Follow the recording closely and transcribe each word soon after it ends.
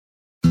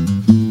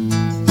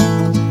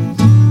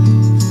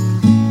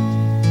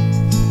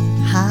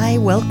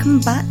welcome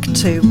back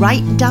to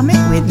Write Damn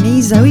It with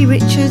me, Zoe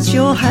Richards,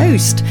 your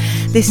host.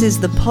 This is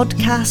the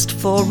podcast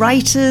for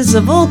writers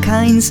of all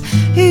kinds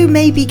who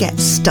maybe get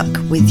stuck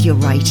with your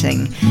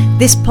writing.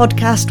 This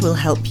podcast will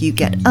help you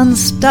get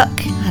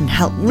unstuck and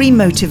help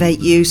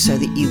remotivate you so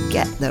that you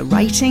get the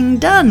writing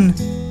done.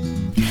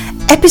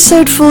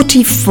 Episode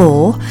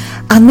 44,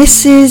 and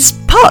this is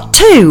part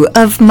 2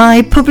 of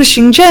my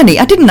publishing journey.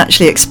 I didn't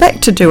actually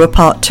expect to do a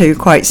part 2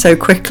 quite so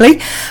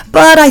quickly,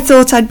 but I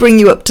thought I'd bring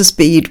you up to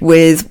speed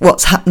with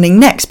what's happening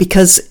next,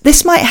 because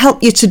this might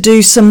help you to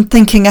do some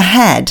thinking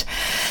ahead.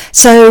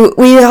 So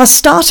we are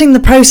starting the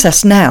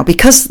process now,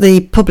 because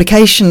the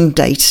publication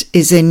date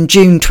is in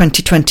June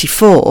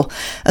 2024,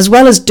 as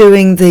well as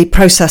doing the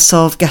process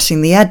of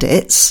getting the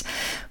edits.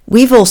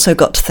 We've also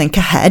got to think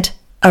ahead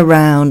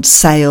around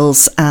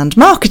sales and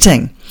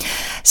marketing.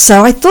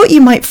 So I thought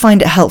you might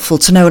find it helpful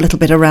to know a little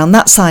bit around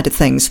that side of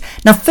things.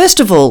 Now, first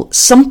of all,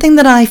 something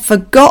that I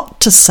forgot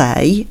to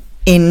say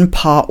in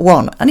part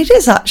 1, and it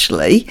is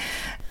actually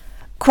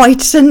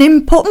quite an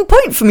important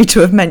point for me to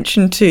have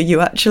mentioned to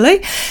you,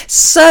 actually.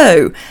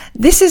 So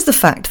this is the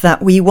fact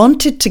that we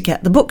wanted to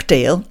get the book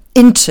deal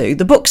into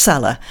the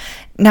bookseller.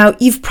 Now,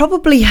 you've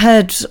probably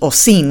heard, or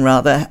seen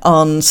rather,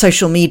 on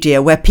social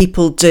media where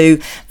people do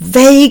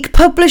vague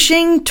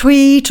publishing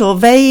tweet or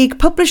vague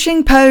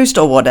publishing post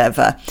or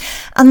whatever.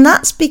 And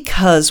that's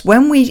because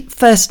when we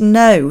first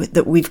know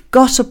that we've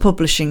got a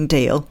publishing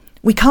deal,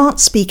 we can't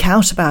speak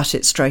out about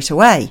it straight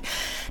away.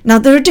 Now,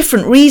 there are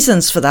different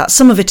reasons for that.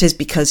 Some of it is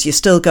because you're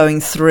still going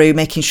through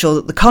making sure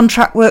that the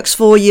contract works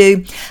for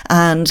you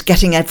and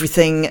getting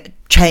everything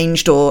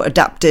changed or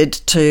adapted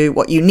to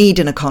what you need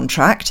in a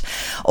contract.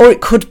 Or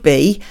it could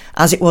be,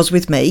 as it was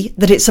with me,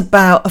 that it's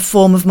about a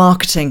form of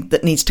marketing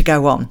that needs to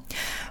go on.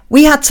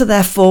 We had to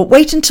therefore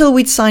wait until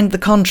we'd signed the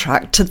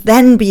contract to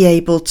then be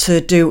able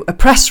to do a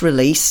press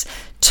release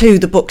to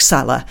the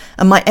bookseller,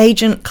 and my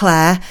agent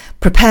Claire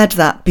prepared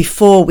that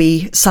before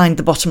we signed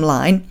the bottom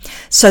line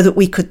so that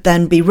we could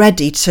then be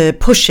ready to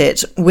push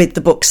it with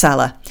the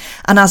bookseller.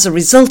 And as a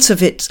result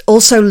of it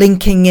also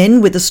linking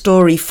in with a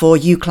story for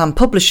UCLAN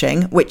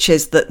Publishing, which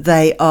is that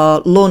they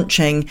are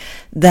launching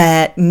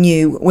their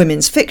new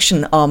women's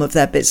fiction arm of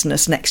their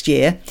business next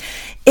year,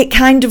 it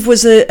kind of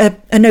was a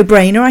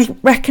no-brainer, I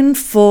reckon,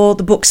 for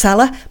the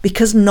bookseller,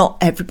 because not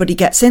everybody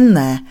gets in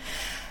there.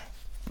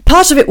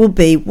 Part of it will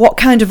be, what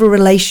kind of a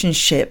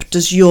relationship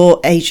does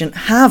your agent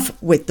have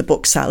with the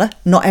bookseller?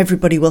 Not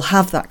everybody will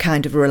have that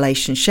kind of a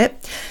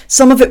relationship.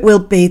 Some of it will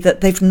be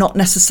that they've not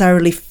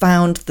necessarily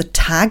found the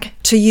tag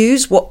to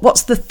use.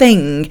 What's the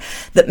thing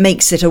that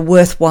makes it a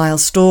worthwhile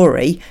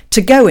story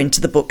to go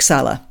into the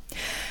bookseller?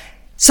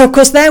 So, of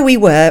course, there we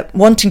were,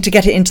 wanting to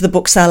get it into the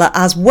bookseller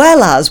as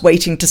well as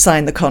waiting to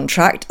sign the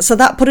contract. So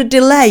that put a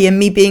delay in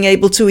me being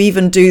able to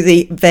even do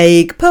the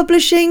vague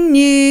publishing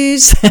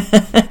news.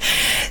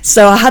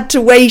 So I had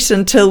to wait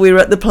until we were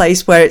at the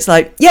place where it's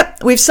like,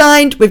 yep, we've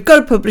signed, we've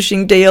got a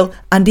publishing deal.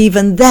 And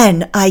even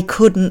then I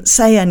couldn't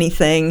say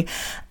anything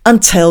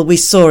until we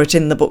saw it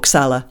in the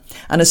bookseller.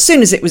 And as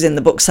soon as it was in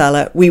the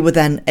bookseller, we were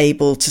then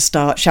able to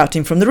start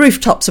shouting from the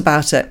rooftops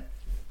about it.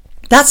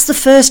 That's the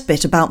first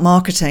bit about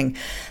marketing.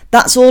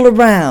 That's all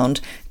around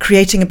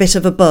creating a bit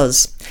of a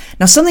buzz.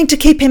 Now, something to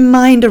keep in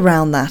mind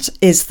around that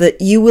is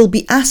that you will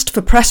be asked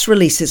for press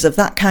releases of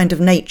that kind of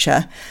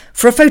nature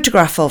for a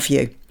photograph of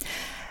you.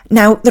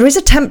 Now, there is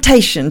a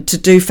temptation to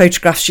do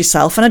photographs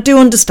yourself, and I do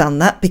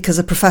understand that because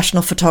a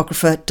professional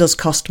photographer does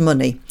cost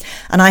money.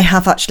 And I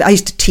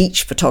used to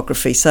teach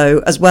photography,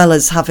 so as well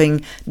as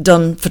having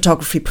done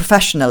photography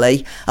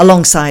professionally,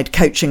 alongside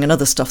coaching and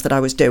other stuff that I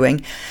was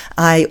doing,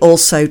 I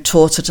also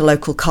taught at a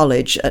local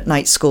college at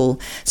night school.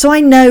 So I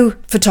know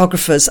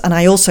photographers, and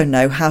I also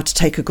know how to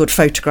take a good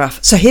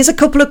photograph. So here's a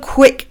couple of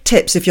quick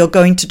tips if you're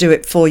going to do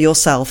it for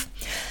yourself.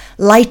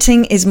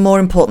 Lighting is more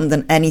important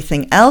than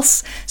anything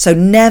else, so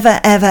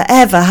never, ever,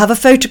 ever have a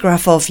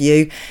photograph of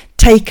you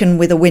taken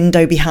with a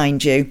window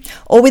behind you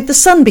or with the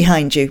sun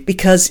behind you,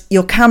 because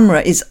your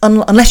camera is,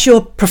 unless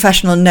you're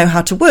professional and know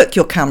how to work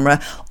your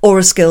camera, or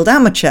a skilled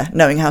amateur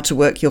knowing how to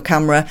work your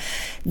camera,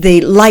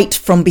 the light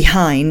from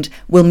behind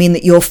will mean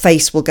that your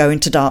face will go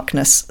into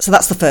darkness. So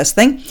that's the first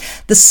thing.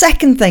 The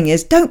second thing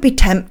is, don't be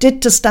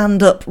tempted to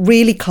stand up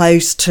really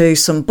close to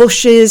some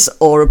bushes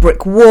or a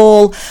brick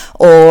wall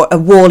or a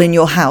wall in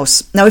your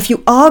house. Now, if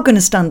you are going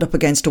to stand up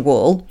against a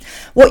wall,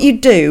 what you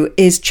do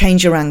is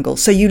change your angle.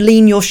 So you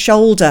lean your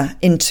shoulder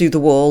into the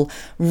wall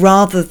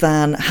rather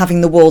than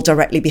having the wall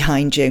directly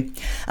behind you.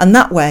 And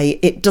that way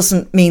it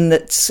doesn't mean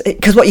that,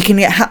 because what you can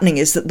get happening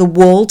is that the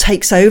wall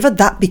takes over,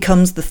 that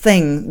becomes the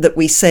thing that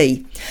we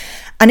see.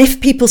 And if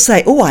people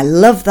say, oh, I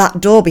love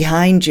that door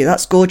behind you,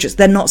 that's gorgeous,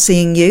 they're not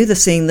seeing you, they're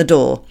seeing the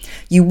door.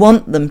 You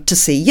want them to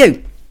see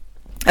you.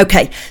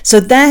 Okay, so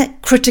they're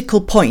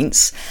critical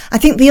points. I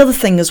think the other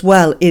thing as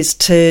well is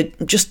to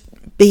just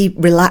be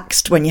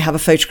relaxed when you have a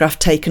photograph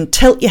taken.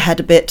 Tilt your head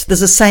a bit.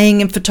 There's a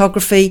saying in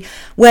photography,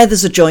 where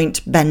there's a joint,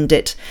 bend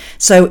it.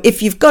 So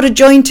if you've got a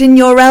joint in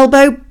your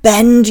elbow,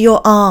 bend your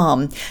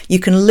arm. You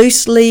can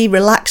loosely,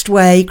 relaxed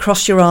way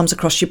cross your arms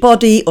across your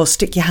body or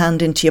stick your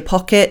hand into your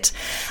pocket.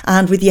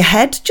 And with your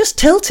head, just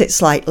tilt it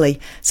slightly.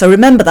 So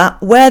remember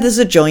that, where there's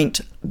a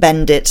joint,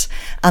 bend it,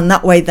 and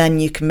that way then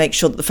you can make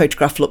sure that the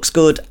photograph looks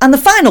good. And the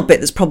final bit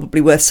that's probably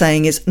worth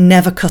saying is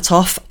never cut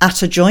off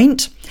at a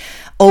joint.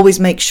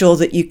 Always make sure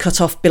that you cut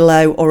off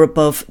below or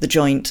above the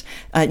joint.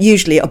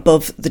 Usually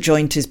above the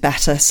joint is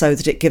better so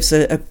that it gives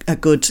a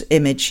good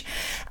image.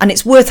 And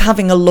it's worth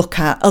having a look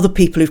at other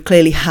people who've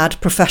clearly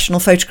had professional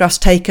photographs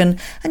taken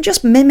and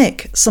just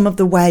mimic some of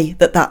the way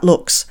that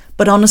looks.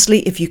 But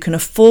honestly, if you can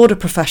afford a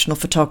professional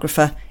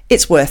photographer,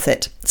 it's worth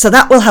it. So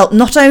that will help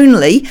not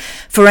only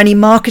for any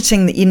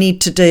marketing that you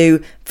need to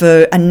do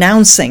for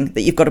announcing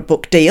that you've got a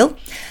book deal,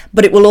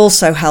 but it will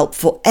also help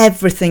for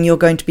everything you're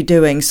going to be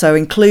doing. So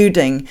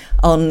including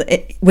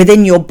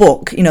within your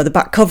book, the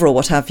back cover or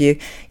what have you,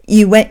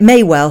 you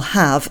may well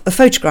have a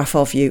photograph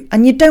of you,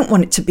 and you don't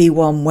want it to be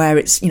one where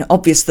it's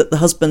obvious that the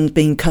husband's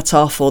being cut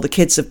off or the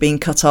kids have been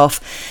cut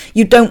off.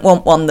 You don't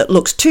want one that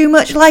looks too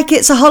much like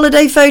it's a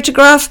holiday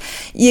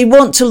photograph. You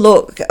want to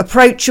look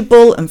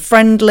approachable and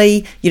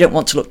friendly. You don't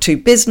want to look too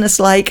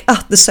businesslike.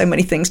 There's so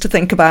many things to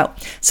think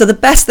about. So the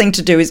best thing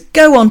to do is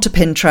go onto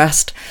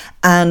Pinterest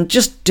and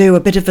just do a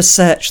bit of a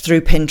search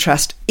through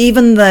Pinterest.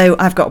 Even though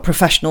I've got a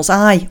professional's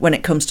eye when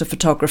it comes to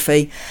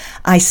photography,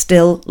 I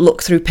still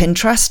look through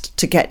Pinterest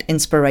to get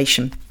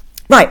inspiration.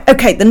 Right,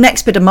 okay, the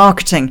next bit of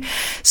marketing.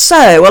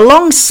 So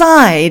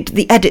alongside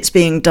the edits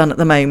being done at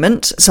the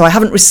moment, so I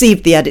haven't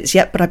received the edits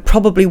yet, but I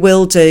probably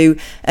will do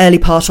early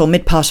part or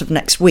mid part of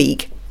next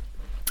week.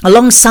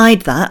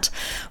 Alongside that,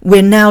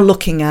 we're now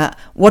looking at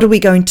what are we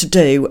going to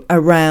do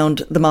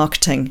around the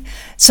marketing.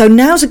 So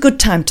now's a good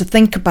time to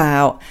think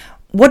about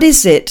what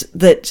is it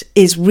that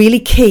is really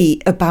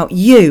key about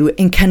you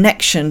in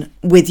connection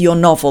with your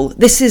novel.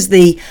 This is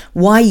the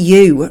why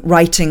you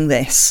writing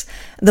this.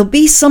 There'll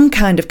be some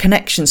kind of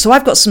connection. So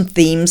I've got some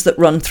themes that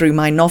run through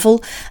my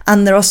novel,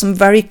 and there are some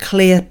very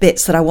clear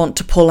bits that I want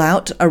to pull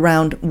out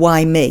around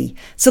why me.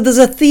 So there's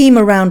a theme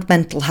around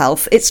mental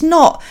health. It's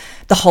not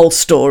the whole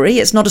story.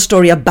 It's not a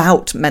story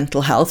about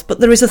mental health, but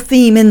there is a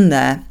theme in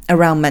there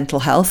around mental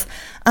health.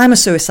 I'm a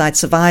suicide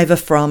survivor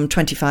from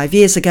 25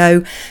 years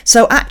ago.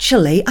 So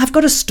actually, I've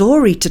got a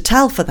story to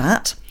tell for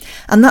that.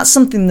 And that's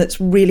something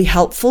that's really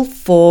helpful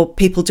for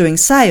people doing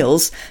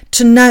sales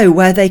to know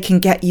where they can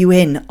get you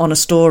in on a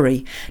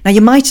story. Now,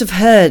 you might have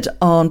heard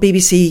on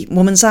BBC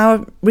Woman's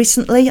Hour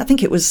recently, I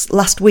think it was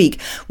last week,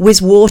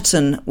 Wiz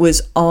Wharton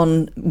was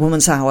on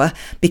Woman's Hour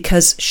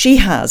because she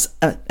has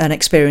an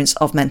experience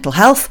of mental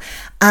health.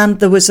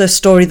 And there was a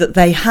story that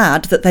they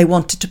had that they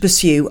wanted to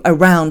pursue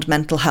around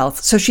mental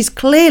health. So she's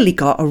clearly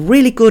got a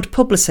really good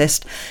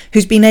publicist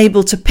who's been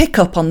able to pick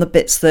up on the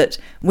bits that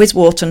Wiz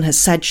Wharton has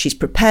said she's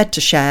prepared to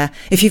share.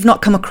 If you've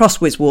not come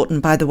across Wiz Wharton,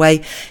 by the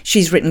way,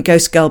 she's written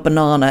Ghost Girl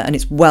Banana and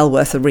it's well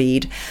worth a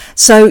read.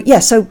 So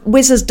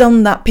Wiz has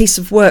done that piece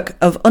of work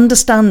of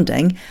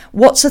understanding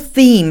what's a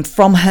theme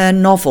from her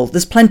novel.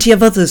 There's plenty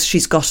of others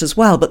she's got as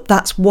well, but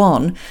that's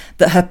one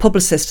that her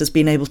publicist has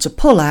been able to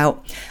pull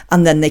out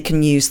and then they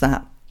can use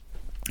that.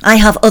 I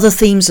have other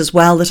themes as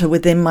well that are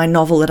within my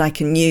novel that I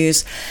can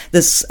use.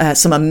 There's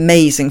some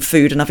amazing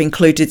food, and I've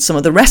included some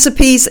of the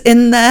recipes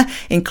in there,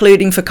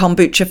 including for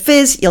kombucha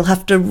fizz. You'll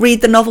have to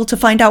read the novel to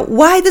find out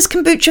why there's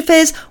kombucha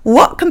fizz,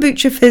 what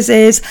kombucha fizz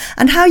is,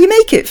 and how you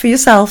make it for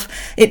yourself.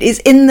 It is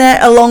in there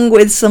along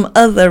with some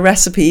other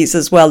recipes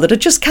as well that are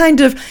just kind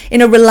of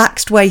in a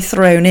relaxed way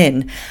thrown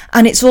in.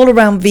 And it's all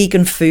around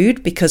vegan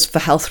food because for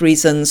health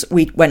reasons,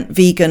 we went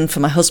vegan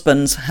for my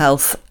husband's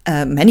health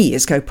many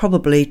years ago,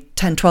 probably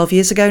 10, 12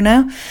 years ago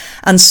now.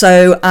 And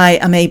so I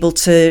am able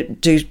to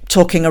do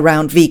talking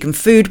around vegan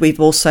food. We've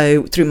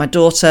also, through my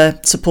daughter,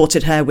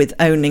 supported her with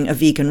owning a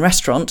vegan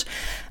restaurant.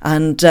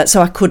 And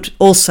so I could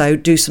also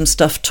do some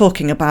stuff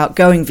talking about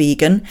going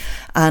vegan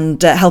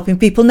and helping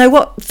people know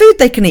what food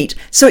they can eat.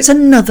 So it's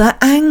another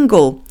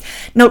angle.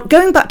 Now,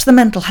 going back to the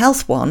mental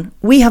health one,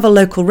 we have a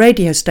local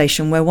radio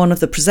station where one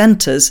of the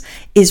presenters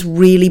is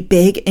really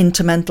big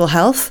into mental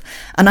health.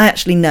 And I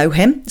actually know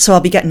him. So I'll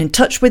be getting in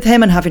touch with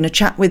him and having a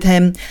chat with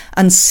him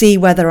and see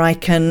whether I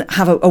can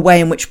have a way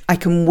in which I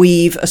can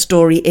weave a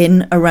story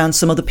in around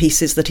some other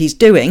pieces that he's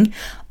doing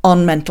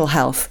on mental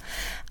health.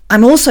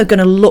 I'm also going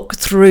to look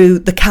through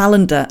the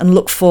calendar and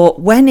look for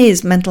when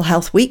is Mental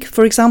Health Week,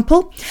 for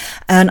example.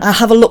 And I'll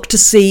have a look to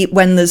see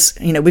when there's,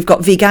 we've got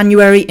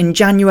Veganuary in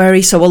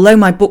January. So although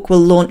my book will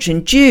launch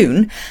in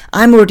June,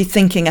 I'm already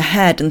thinking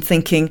ahead and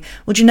thinking,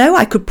 well,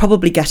 I could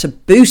probably get a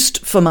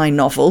boost for my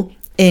novel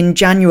in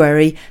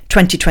January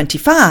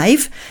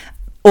 2025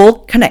 all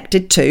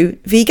connected to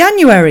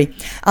Veganuary.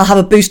 I'll have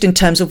a boost in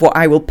terms of what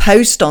I will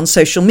post on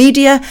social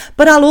media,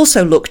 but I'll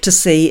also look to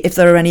see if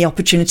there are any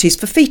opportunities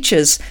for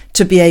features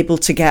to be able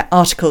to get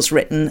articles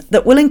written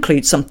that will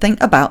include something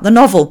about the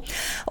novel.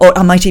 Or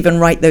I might even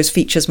write those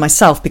features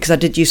myself, because I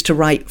did used to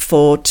write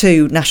for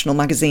 2 national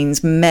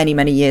magazines many,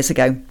 many years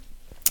ago.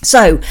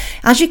 So,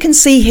 as you can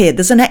see here,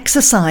 there's an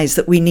exercise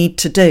that we need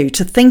to do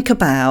to think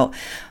about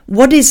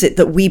what is it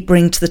that we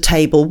bring to the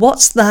table?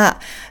 What's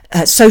that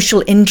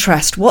social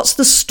interest? What's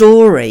the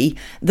story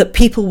that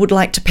people would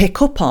like to pick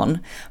up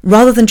on,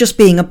 rather than just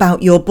being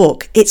about your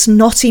book? It's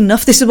not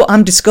enough. This is what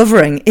I'm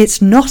discovering.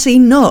 It's not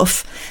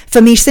enough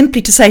for me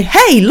simply to say,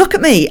 hey, look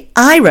at me.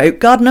 I wrote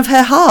Garden of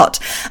Her Heart,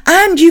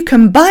 and you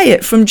can buy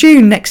it from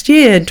June next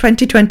year,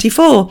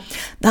 2024.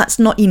 That's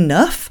not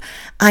enough.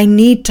 I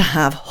need to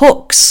have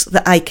hooks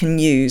that I can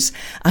use.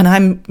 And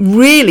I'm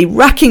really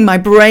racking my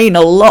brain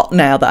a lot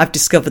now that I've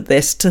discovered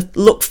this, to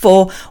look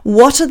for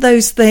what are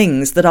those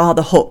things that are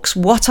the hooks?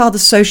 What are the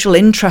social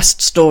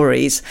interest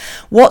stories?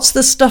 What's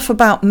the stuff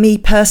about me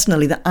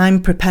personally that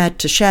I'm prepared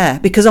to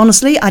share? Because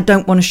honestly, I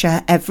don't want to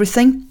share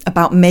everything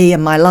about me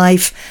and my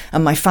life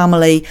and my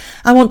family.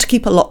 I want to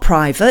keep a lot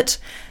private.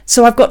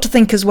 So I've got to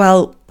think as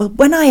well,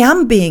 when I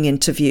am being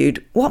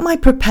interviewed, what am I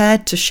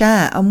prepared to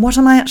share and what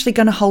am I actually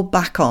going to hold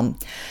back on?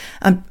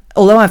 And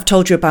although I've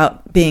told you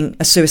about being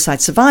a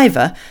suicide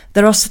survivor,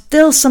 there are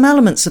still some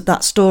elements of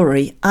that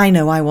story I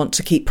know I want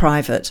to keep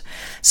private.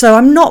 So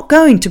I'm not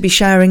going to be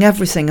sharing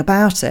everything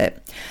about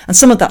it. And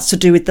some of that's to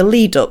do with the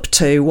lead up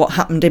to what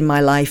happened in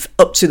my life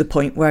up to the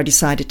point where I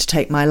decided to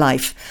take my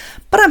life.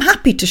 But I'm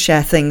happy to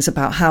share things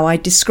about how I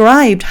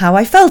described how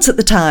I felt at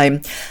the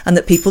time, and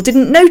that people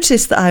didn't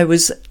notice that I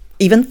was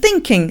even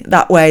thinking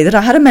that way, that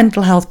I had a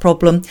mental health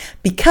problem,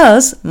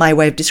 because my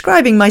way of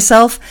describing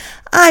myself,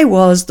 I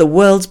was the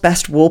world's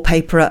best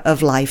wallpaperer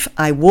of life.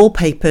 I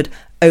wallpapered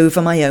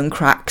over my own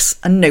cracks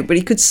and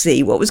nobody could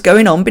see what was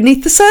going on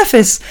beneath the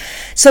surface.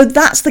 So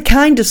that's the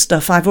kind of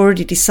stuff I've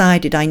already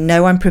decided I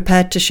know I'm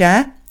prepared to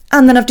share.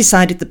 And then I've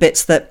decided the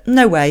bits that,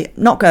 no way,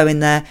 not going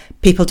there.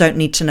 People don't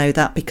need to know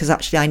that, because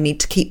actually I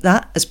need to keep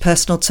that as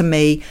personal to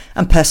me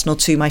and personal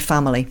to my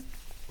family.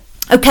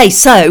 Okay,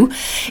 so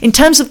in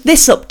terms of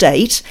this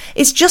update,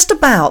 it's just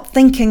about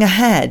thinking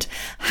ahead.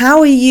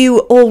 How are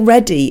you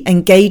already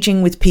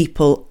engaging with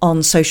people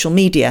on social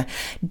media?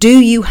 Do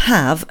you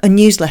have a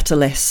newsletter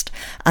list,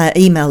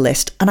 email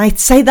list? And I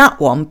say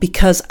that one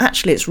because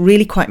actually it's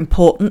really quite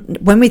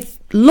important when we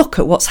look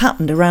at what's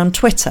happened around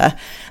Twitter.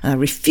 And I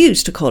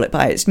refuse to call it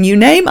by its new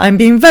name. I'm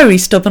being very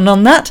stubborn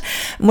on that.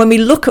 When we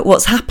look at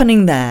what's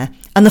happening there,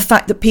 and the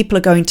fact that people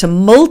are going to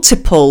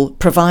multiple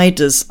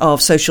providers of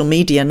social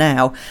media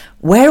now,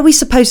 where are we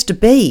supposed to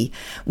be?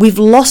 We've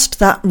lost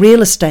that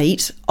real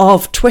estate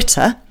of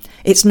Twitter.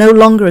 It's no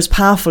longer as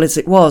powerful as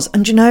it was.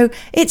 And you know,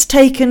 it's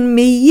taken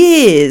me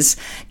years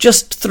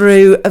just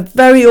through a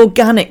very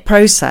organic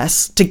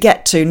process to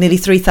get to nearly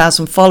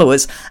 3,000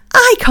 followers.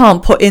 I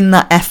can't put in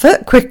that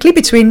effort quickly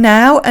between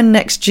now and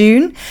next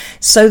June.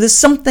 So there's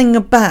something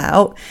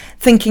about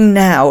thinking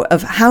now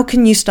of how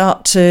can you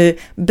start to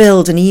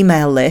build an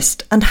email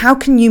list and how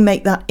can you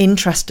make that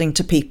interesting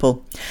to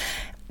people.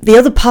 The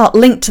other part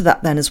linked to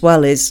that then as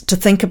well is to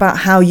think about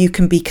how you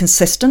can be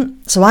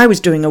consistent. So I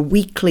was doing a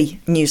weekly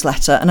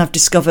newsletter and I've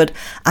discovered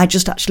I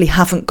just actually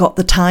haven't got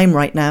the time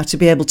right now to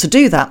be able to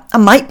do that. I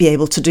might be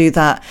able to do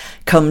that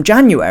come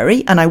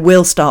January and I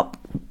will start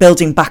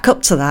building back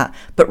up to that.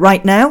 But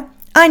right now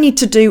I need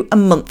to do a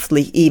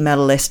monthly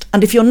email list.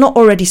 And if you're not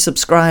already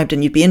subscribed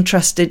and you'd be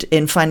interested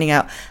in finding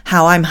out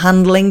how I'm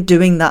handling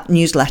doing that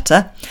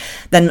newsletter,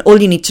 then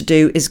all you need to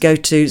do is go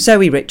to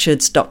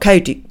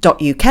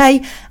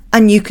zoerichards.co.uk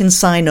and you can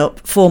sign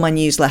up for my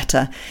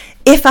newsletter.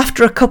 If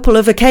after a couple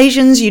of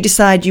occasions you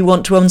decide you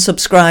want to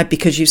unsubscribe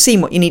because you've seen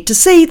what you need to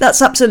see,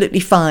 that's absolutely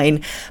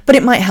fine. But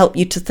it might help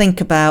you to think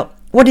about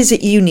what is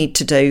it you need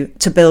to do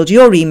to build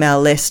your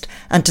email list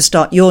and to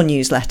start your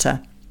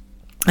newsletter.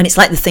 And it's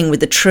like the thing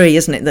with the tree,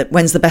 isn't it? That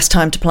when's the best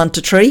time to plant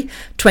a tree?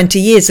 20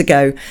 years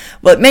ago.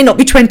 Well, it may not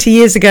be 20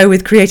 years ago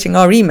with creating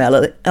our email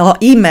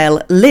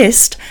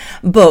list,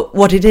 but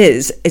what it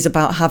is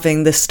about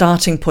having the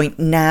starting point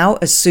now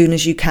as soon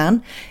as you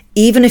can.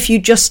 Even if you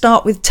just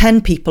start with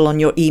 10 people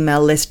on your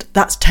email list,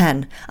 that's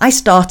 10. I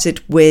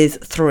started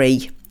with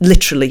 3.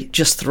 Literally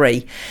just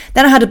 3.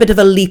 Then I had a bit of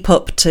a leap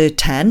up to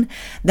 10.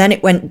 Then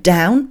it went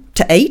down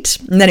to 8.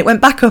 And then it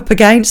went back up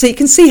again. So you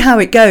can see how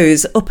it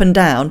goes up and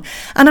down.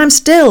 And I'm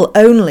still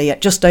only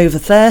at just over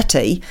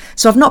 30.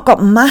 So I've not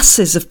got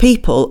masses of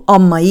people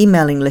on my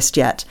emailing list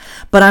yet.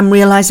 But I'm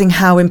realizing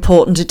how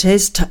important it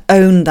is to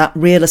own that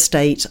real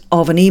estate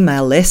of an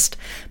email list.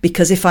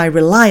 Because if I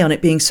rely on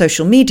it being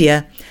social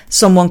media,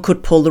 someone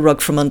could pull the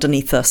rug from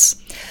underneath us.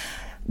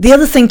 The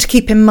other thing to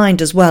keep in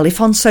mind as well, if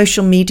on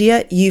social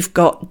media you've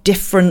got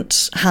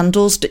different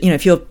handles,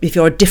 if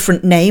you're a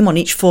different name on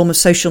each form of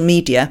social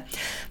media,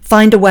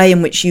 find a way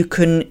in which you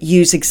can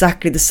use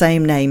exactly the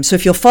same name. So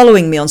if you're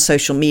following me on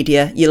social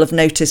media, you'll have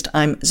noticed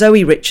I'm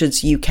Zoe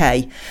Richards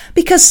UK,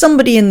 because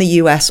somebody in the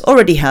US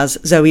already has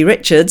Zoe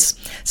Richards,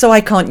 so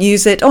I can't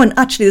use it. Oh, and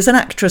actually there's an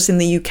actress in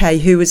the UK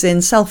who was in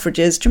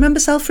Selfridges. Do you remember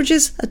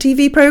Selfridges, a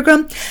TV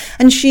programme?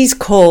 And she's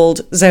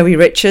called Zoe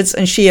Richards,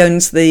 and she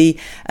owns the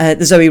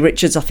Zoe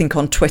Richards, I think,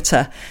 on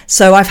Twitter.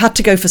 So I've had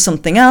to go for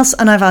something else,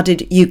 and I've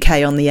added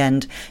UK on the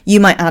end. You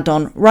might add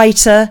on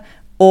writer,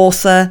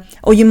 author,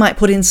 or you might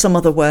put in some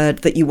other word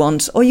that you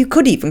want, or you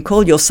could even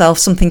call yourself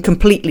something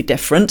completely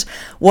different.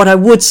 What I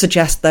would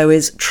suggest, though,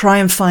 is try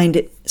and find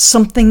it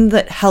something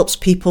that helps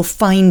people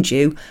find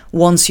you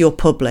once you're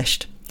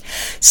published.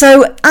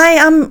 So I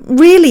am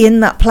really in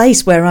that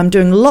place where I'm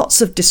doing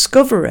lots of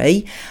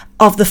discovery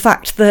of the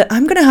fact that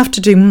I'm going to have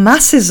to do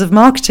masses of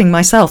marketing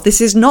myself.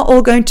 This is not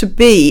all going to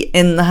be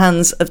in the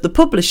hands of the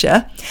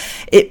publisher.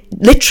 It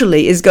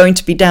literally is going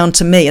to be down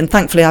to me. And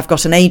thankfully, I've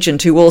got an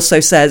agent who also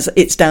says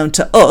it's down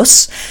to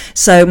us.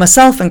 So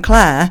myself and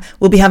Claire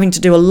will be having to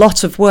do a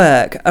lot of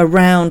work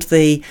around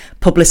the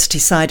publicity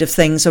side of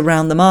things,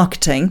 around the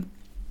marketing,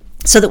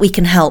 so that we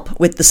can help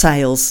with the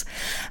sales.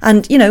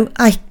 And,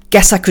 I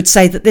guess I could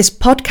say that this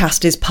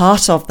podcast is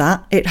part of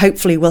that. It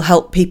hopefully will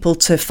help people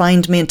to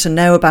find me and to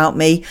know about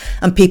me,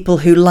 and people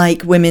who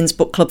like women's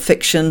book club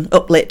fiction,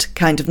 uplit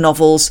kind of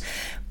novels,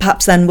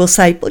 perhaps then will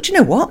say, well, do you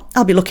know what?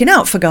 I'll be looking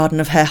out for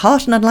Garden of Her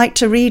Heart and I'd like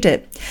to read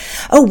it.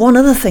 Oh, one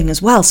other thing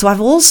as well. So I've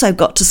also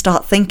got to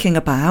start thinking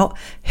about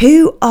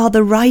who are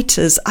the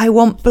writers I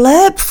want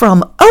blurb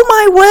from. Oh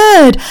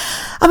my word.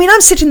 I mean,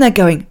 I'm sitting there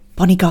going,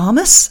 Bonnie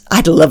Garmus?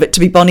 I'd love it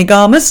to be Bonnie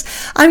Garmus.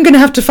 I'm going to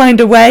have to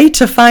find a way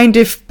to find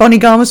if Bonnie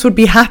Garmus would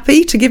be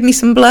happy to give me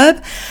some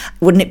blurb.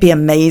 Wouldn't it be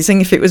amazing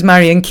if it was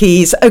Marian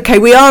Keyes? Okay,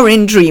 we are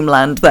in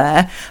dreamland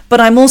there,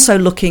 but I'm also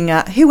looking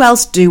at who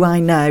else do I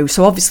know?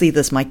 So obviously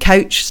there's my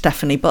coach,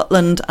 Stephanie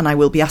Butland, and I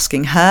will be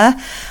asking her.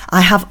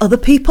 I have other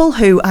people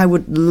who I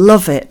would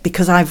love it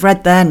because I've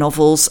read their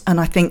novels and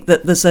I think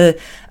that there's a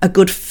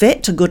good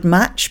fit, a good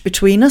match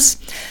between us.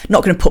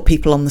 Not going to put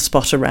people on the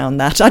spot around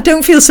that. I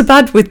don't feel so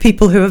bad with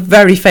people who are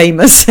very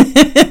famous,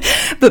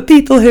 but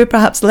people who are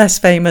perhaps less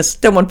famous,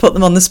 don't want to put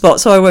them on the spot,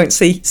 so I won't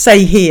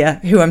say here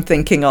who I'm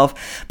thinking of.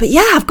 But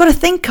yeah, I've got to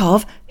think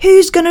of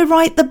who's going to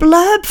write the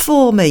blurb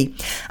for me,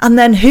 and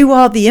then who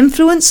are the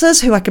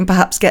influencers who I can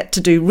perhaps get to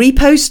do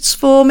reposts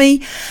for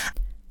me,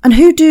 and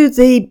who do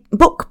the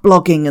book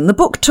blogging and the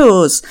book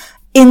tours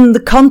in the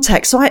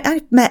context. So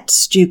I met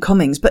Stu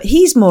Cummings, but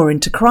he's more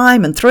into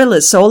crime and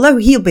thrillers. So although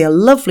he'll be a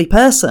lovely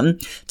person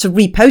to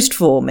repost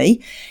for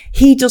me,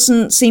 he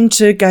doesn't seem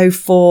to go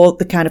for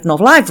the kind of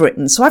novel I've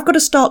written. So I've got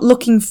to start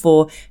looking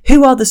for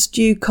who are the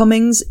Stu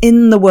Cummings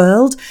in the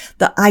world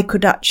that I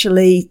could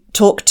actually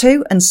talk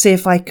to and see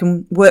if I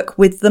can work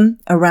with them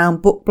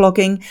around book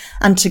blogging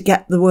and to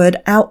get the word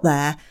out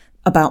there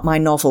about my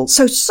novel.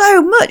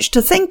 So much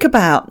to think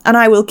about, and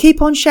I will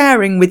keep on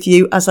sharing with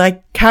you as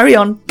I carry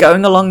on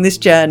going along this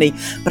journey.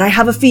 But I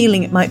have a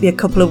feeling it might be a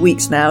couple of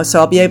weeks now,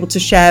 so I'll be able to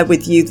share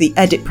with you the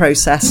edit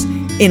process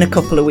in a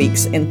couple of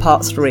weeks in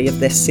part 3 of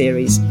this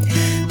series.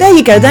 There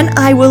you go then,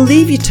 I will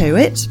leave you to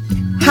it.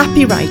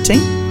 Happy writing,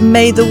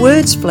 may the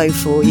words flow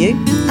for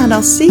you, and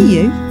I'll see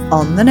you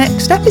on the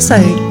next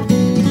episode.